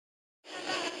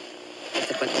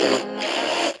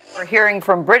We're hearing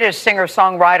from British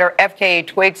singer-songwriter FKA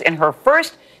Twigs in her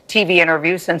first TV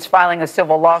interview since filing a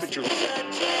civil lawsuit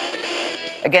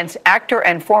against actor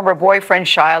and former boyfriend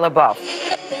Shia LaBeouf.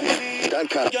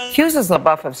 Accuses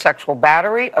LaBeouf of sexual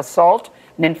battery, assault,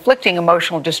 and inflicting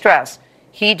emotional distress.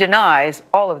 He denies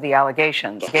all of the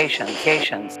allegations.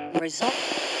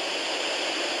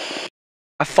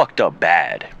 I fucked up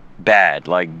bad,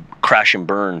 like crash and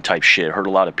burn type shit, hurt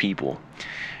a lot of people.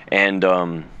 And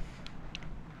I'm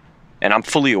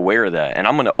fully aware of that, and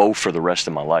I'm gonna owe for the rest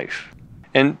of my life.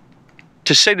 And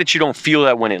to say that you don't feel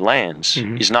that when it lands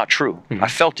is not true. I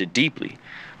felt it deeply,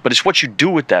 but it's what you do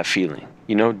with that feeling.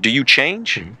 You know, do you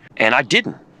change? And I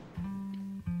didn't.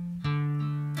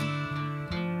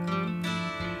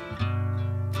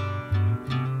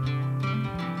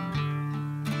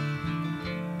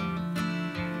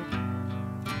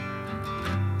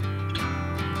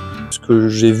 Ce que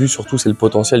j'ai vu surtout, c'est le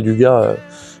potentiel du gars.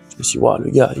 Je me suis dit, wow, le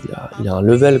gars, il a un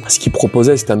level. Ce qu'il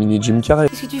proposait, c'était un mini gym carré.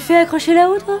 Qu'est-ce que tu fais accrocher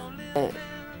là-haut, toi?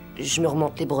 Je me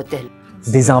remonte les bretelles.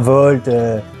 Désinvolte,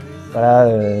 voilà,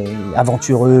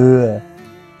 aventureux,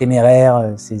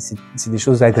 téméraire, c'est des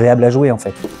choses agréables à jouer en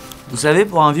fait. Vous savez,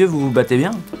 pour un vieux, vous vous battez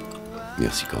bien.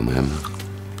 Merci quand même.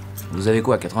 Vous avez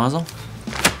quoi, 80 ans?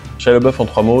 Shia LaBeouf en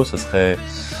 3 mots, ça serait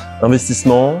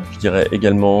investissement, je dirais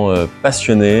également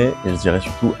passionné et je dirais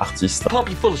surtout artiste. Pump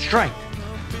you full of strength.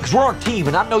 Because we're on a team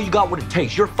and I know you got what it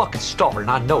takes. You're a fucking star and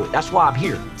I know it. That's why I'm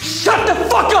here. Shut the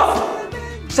fuck up!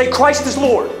 Say Christ is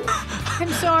Lord. I'm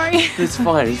sorry. It's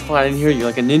fine, I didn't hear you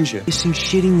like a ninja. They seem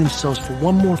shitting themselves for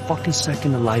one more fucking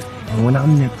second of life. And when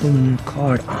I'm there pulling the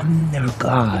card, I'm their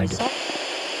God.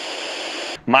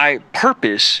 My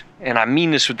purpose, and I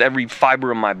mean this with every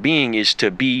fiber of my being, is to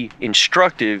be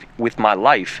instructive with my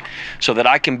life so that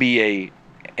I can be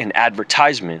an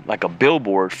advertisement, like a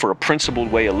billboard for a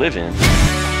principled way of living.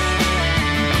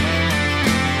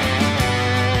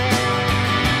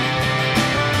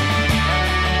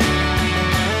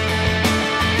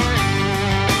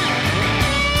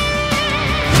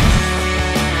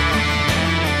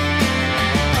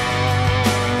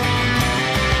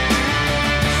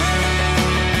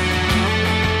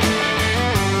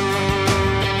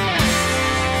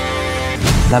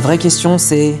 La vraie question,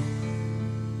 c'est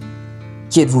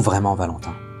qui êtes-vous vraiment,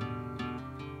 Valentin?